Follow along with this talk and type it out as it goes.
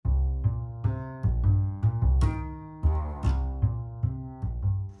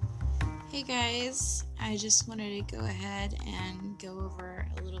Hey guys, I just wanted to go ahead and go over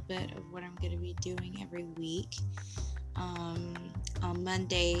a little bit of what I'm going to be doing every week. On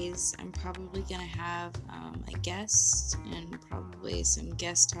Mondays, I'm probably going to have a guest and probably some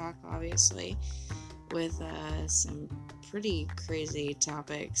guest talk, obviously, with some pretty crazy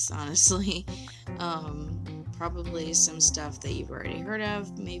topics, honestly. Probably some stuff that you've already heard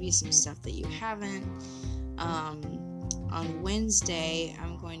of, maybe some stuff that you haven't. On Wednesday,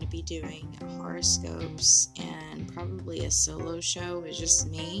 I'm going to be doing horoscopes and probably a solo show with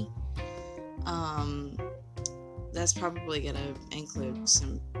just me. That's probably going to include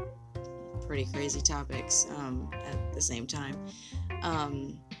some pretty crazy topics at the same time.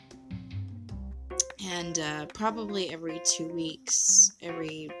 And probably every 2 weeks,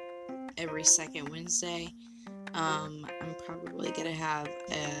 every second Wednesday, I'm probably going to have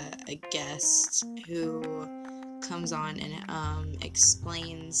a guest who comes on and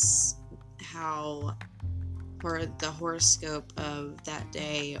explains how, or the horoscope of that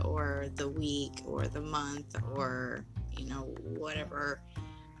day or the week or the month or whatever,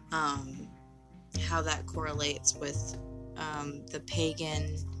 how that correlates with the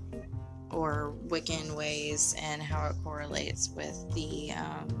pagan or Wiccan ways, and how it correlates with the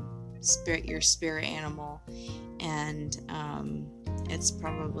your spirit animal. And it's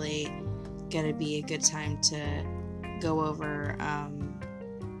probably gonna be a good time to go over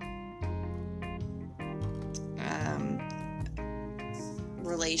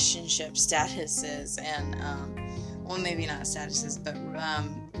relationship statuses and well, maybe not statuses, but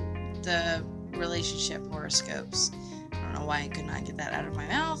the relationship horoscopes. I don't know why I could not get that out of my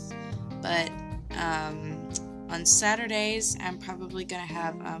mouth, but on Saturdays I'm probably gonna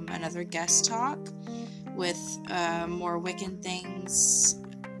have another guest talk with more Wiccan things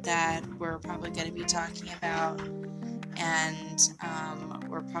that we're probably going to be talking about, and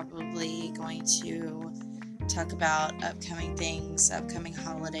we're probably going to talk about upcoming things, upcoming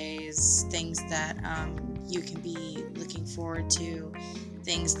holidays, things that you can be looking forward to,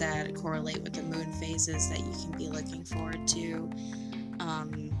 things that correlate with the moon phases that you can be looking forward to,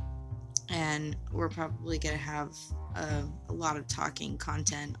 and we're probably going to have a lot of talking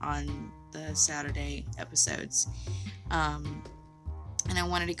content on the Saturday episodes. And I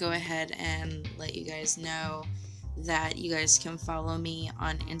wanted to go ahead and let you guys know that you guys can follow me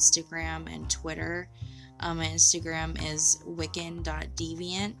on Instagram and Twitter. My Instagram is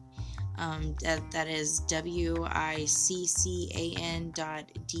wiccan.deviant. That is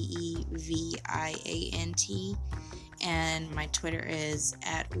WICCAN.DEVIANT. And my Twitter is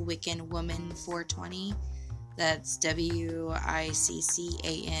at WiccanWoman420. That's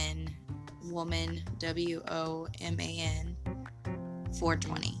WICCAN woman, WOMAN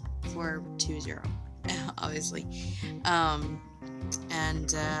 420, obviously.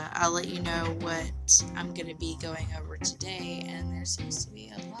 And I'll let you know what I'm going to be going over today, and there seems to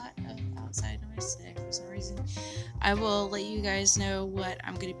be a lot of outside noise today for some reason. I will let you guys know what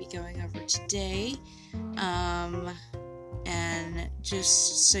I'm going to be going over today, and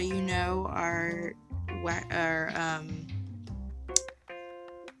just so you know, our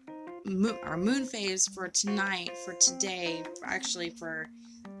moon phase for today, actually for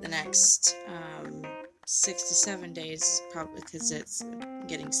the next 6 to 7 days, probably because it's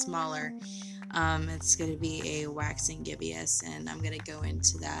getting smaller. It's going to be a waxing gibbous, and I'm going to go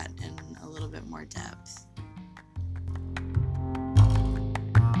into that in a little bit more depth.